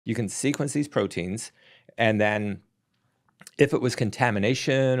You can sequence these proteins, and then if it was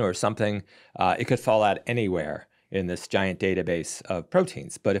contamination or something, it could fall out anywhere in this giant database of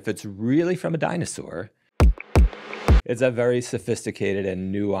proteins. But if it's really from a dinosaur, it's a very sophisticated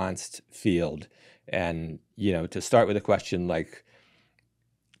and nuanced field. And, to start with a question like,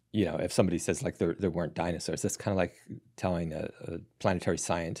 if somebody says like there weren't dinosaurs, that's kind of like telling a planetary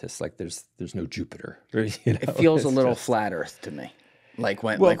scientist like there's no Jupiter. It feels a little flat Earth to me, like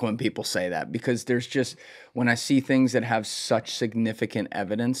when people say that, because there's just, when I see things that have such significant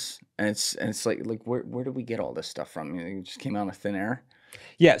evidence, and it's like where do we get all this stuff from? It just came out of thin air.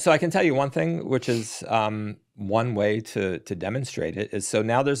 Yeah, so I can tell you one thing, which is one way to demonstrate it is, so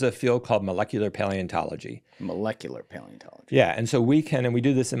now there's a field called molecular paleontology. Molecular paleontology. Yeah, and so we can, and we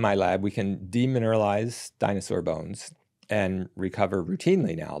do this in my lab, we can demineralize dinosaur bones and recover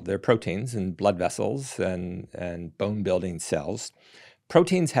routinely now their proteins in blood vessels and bone-building cells.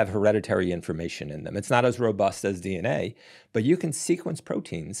 Proteins have hereditary information in them. It's not as robust as DNA, but you can sequence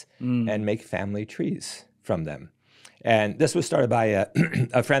proteins and make family trees from them. And this was started by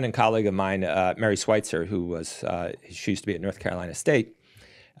a friend and colleague of mine, Mary Schweitzer, she used to be at North Carolina State.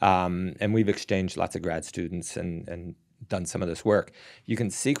 And we've exchanged lots of grad students and done some of this work. You can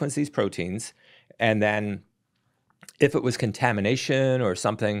sequence these proteins, and then if it was contamination or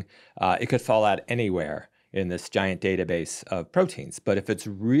something, it could fall out anywhere in this giant database of proteins. But if it's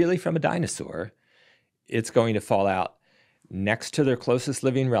really from a dinosaur, it's going to fall out next to their closest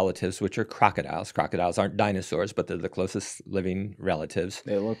living relatives, which are crocodiles. Crocodiles aren't dinosaurs, but they're the closest living relatives.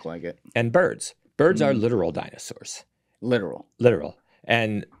 They look like it. And birds. Birds are literal dinosaurs. Literal.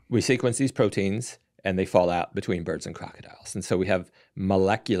 And we sequence these proteins, and they fall out between birds and crocodiles. And so we have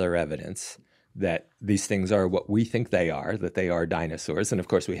molecular evidence that these things are what we think they are, that they are dinosaurs. And of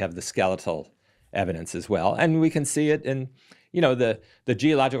course, we have the skeletal evidence as well. And we can see it in, the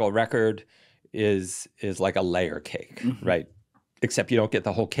geological record is like a layer cake, right? Except you don't get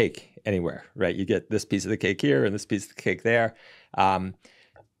the whole cake anywhere, right? You get this piece of the cake here and this piece of the cake there.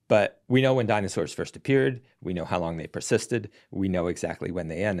 But we know when dinosaurs first appeared. We know how long they persisted. We know exactly when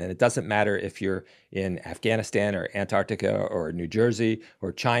they end. And it doesn't matter if you're in Afghanistan or Antarctica or New Jersey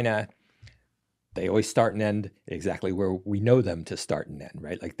or China. They always start and end exactly where we know them to start and end,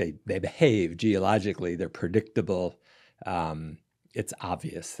 right? Like they behave geologically. They're predictable. It's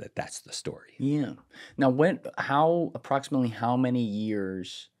obvious that that's the story. Yeah. Now, approximately how many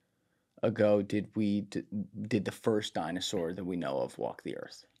years ago did the first dinosaur that we know of walk the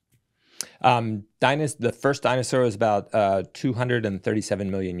Earth? The first dinosaur was about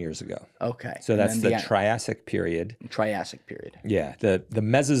 237 million years ago. Okay. So that's the Triassic period. Triassic period. Yeah. The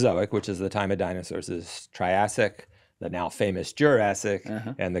Mesozoic, which is the time of dinosaurs, is Triassic, the now famous Jurassic,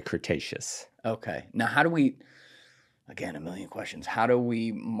 and the Cretaceous. Okay. Now, how do we... Again, a million questions. How do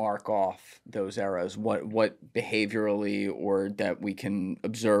we mark off those eras? What behaviorally or that we can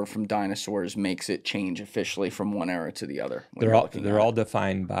observe from dinosaurs makes it change officially from one era to the other? They're all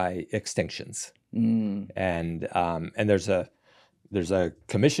defined by extinctions, and there's a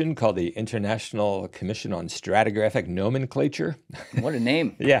commission called the International Commission on Stratigraphic Nomenclature. What a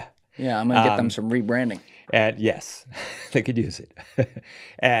name! Yeah, I'm gonna get them some rebranding. And yes, they could use it,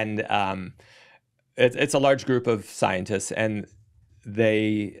 and. It's a large group of scientists, and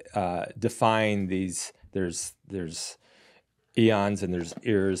they define these. There's eons, and there's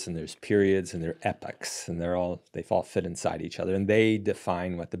eras, and there's periods, and there are epochs, and they all fit inside each other, and they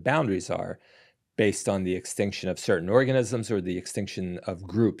define what the boundaries are based on the extinction of certain organisms or the extinction of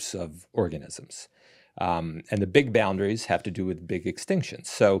groups of organisms. And the big boundaries have to do with big extinctions.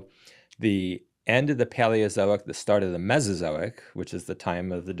 So the end of the Paleozoic, the start of the Mesozoic, which is the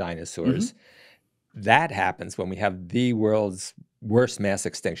time of the dinosaurs. That happens when we have the world's worst mass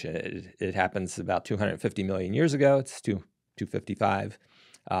extinction. It happens about 250 million years ago. It's 255.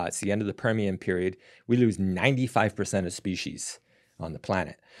 It's the end of the Permian period. We lose 95% of species on the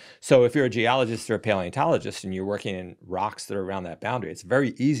planet. So if you're a geologist or a paleontologist and you're working in rocks that are around that boundary, it's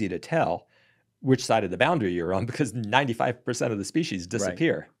very easy to tell which side of the boundary you're on because 95% of the species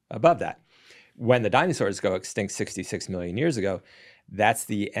disappear above that. When the dinosaurs go extinct 66 million years ago, that's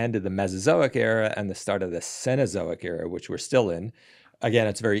the end of the Mesozoic era and the start of the Cenozoic era, which we're still in. Again,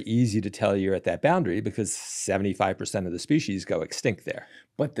 it's very easy to tell you're at that boundary because 75% of the species go extinct there.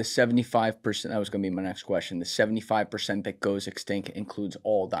 But the 75%, that was going to be my next question, the 75% that goes extinct includes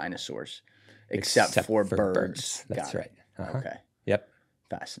all dinosaurs, except for birds. That's right. Okay. Yep.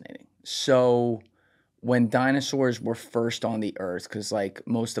 Fascinating. So when dinosaurs were first on the Earth, because like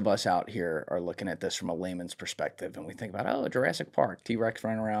most of us out here are looking at this from a layman's perspective, and we think about, Jurassic Park, T-Rex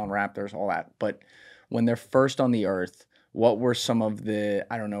running around, raptors, all that. But when they're first on the Earth, what were some of the,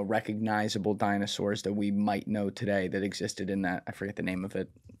 I don't know, recognizable dinosaurs that we might know today that existed in that? I forget the name of it.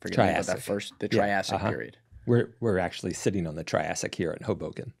 Forget the name of that first, the Triassic period. We're actually sitting on the Triassic here in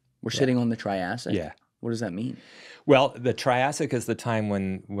Hoboken. We're sitting on the Triassic? Yeah. What does that mean? Well, the Triassic is the time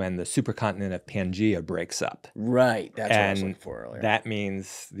when the supercontinent of Pangaea breaks up. Right. That's what I was looking for earlier. That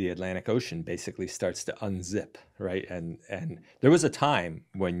means the Atlantic Ocean basically starts to unzip, right? And there was a time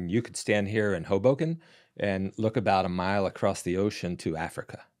when you could stand here in Hoboken and look about a mile across the ocean to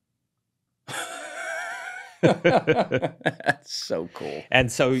Africa. That's so cool.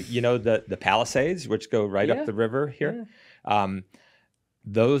 And so, you know, the Palisades, which go right up the river here,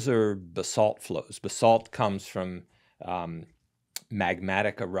 those are basalt flows. Basalt comes from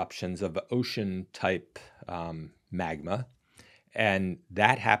magmatic eruptions of ocean-type magma. And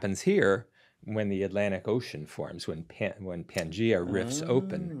that happens here when the Atlantic Ocean forms, when Pangaea rifts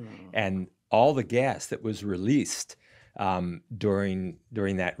open. And all the gas that was released during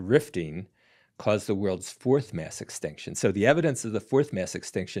that rifting caused the world's fourth mass extinction. So the evidence of the fourth mass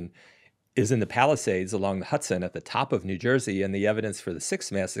extinction is in the Palisades along the Hudson at the top of New Jersey, and the evidence for the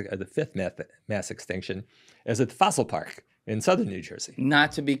fifth mass extinction is at the Fossil Park in southern New Jersey.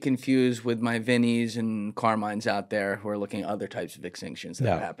 Not to be confused with my Vinnies and Carmines out there who are looking at other types of extinctions that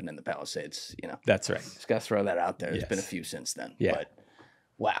have happened in the Palisades. You know, that's right. Just got to throw that out there. There's been a few since then. Yeah. But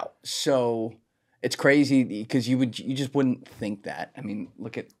wow. So it's crazy because you just wouldn't think that. I mean,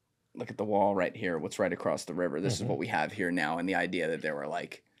 look at the wall right here. What's right across the river? This is what we have here now, and the idea that there were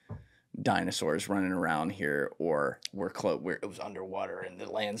like dinosaurs running around here, or where it was underwater and the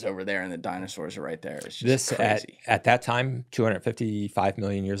land's over there and the dinosaurs are right there. It's just crazy. At that time, 255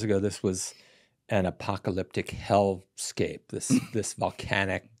 million years ago, this was an apocalyptic hellscape. This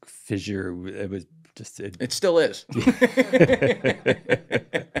volcanic fissure. It was just. It still is.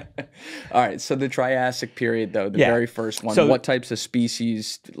 All right. So the Triassic period, though, the very first one. So, what types of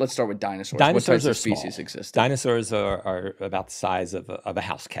species? Let's start with dinosaurs. What types of species exist? Dinosaurs are about the size of a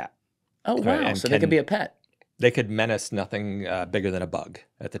house cat. Oh, wow. Right? So they could be a pet. They could menace nothing bigger than a bug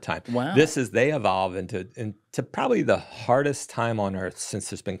at the time. Wow. They evolve into probably the hardest time on Earth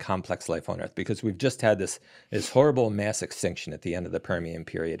since there's been complex life on Earth, because we've just had this horrible mass extinction at the end of the Permian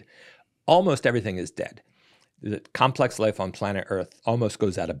period. Almost everything is dead. The complex life on planet Earth almost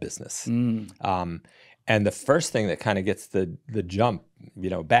goes out of business. And the first thing that kind of gets the jump,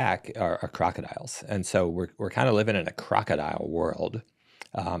 back are crocodiles. And so we're kind of living in a crocodile world.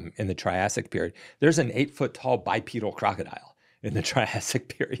 In the Triassic period. There's an 8-foot tall bipedal crocodile in the Triassic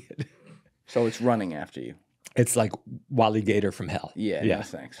period. So it's running after you. It's like Wally Gator from hell. Yeah. No,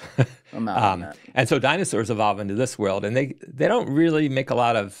 thanks. I'm out on that. And so dinosaurs evolve into this world, and they don't really make a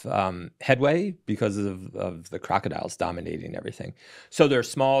lot of headway because of the crocodiles dominating everything. So they're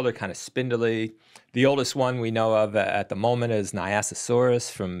small, they're kind of spindly. The oldest one we know of at the moment is Nyasasaurus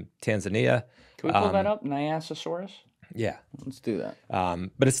from Tanzania. Can we pull that up, Nyasasaurus? Yeah. Let's do that.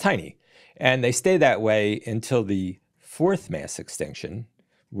 But it's tiny. And they stay that way until the fourth mass extinction,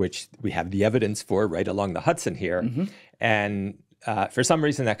 which we have the evidence for right along the Hudson here. And for some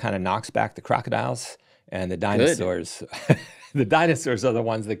reason, that kind of knocks back the crocodiles, and the dinosaurs. The dinosaurs are the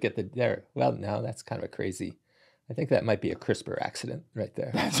ones that get well, no, that's kind of a crazy. I think that might be a CRISPR accident right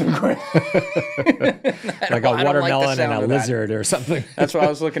there. That's a great. Like a watermelon and a lizard or something. That's why I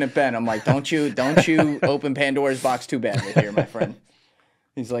was looking at Ben. I'm like, don't you open Pandora's box too badly here, my friend.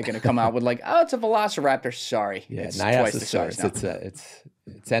 He's like going to come out with like, oh, it's a velociraptor. Sorry. Yeah, it's twice the size now. It's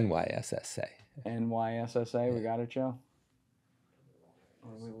NYSSA. NYSSA, we got it, Joe?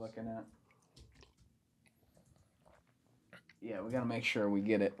 What are we looking at? Yeah, we got to make sure we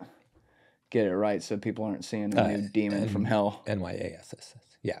get it right so people aren't seeing a new demon from hell. NYASS.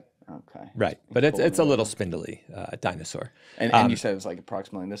 Yeah. Okay. Right. But it's a little spindly dinosaur. And you said it's like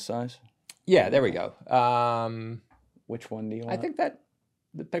approximately this size? Yeah, there we go. Which one do you want? I think that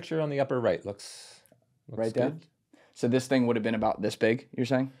the picture on the upper right looks right there. So this thing would have been about this big, you're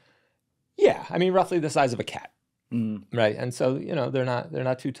saying? Yeah. I mean, roughly the size of a cat. Right. And so, they're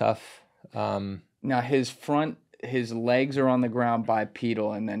not too tough. Now his legs are on the ground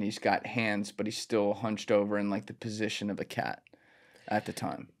bipedal, and then he's got hands, but he's still hunched over in like the position of a cat at the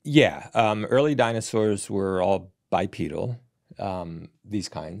time. Yeah. Early dinosaurs were all bipedal, these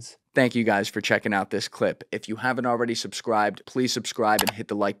kinds. Thank you guys for checking out this clip. If you haven't already subscribed, please subscribe and hit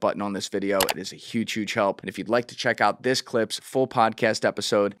the like button on this video. It is a huge, huge help. And if you'd like to check out this clip's full podcast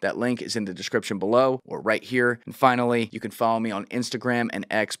episode, that link is in the description below or right here. And finally, you can follow me on Instagram and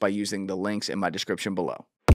X by using the links in my description below.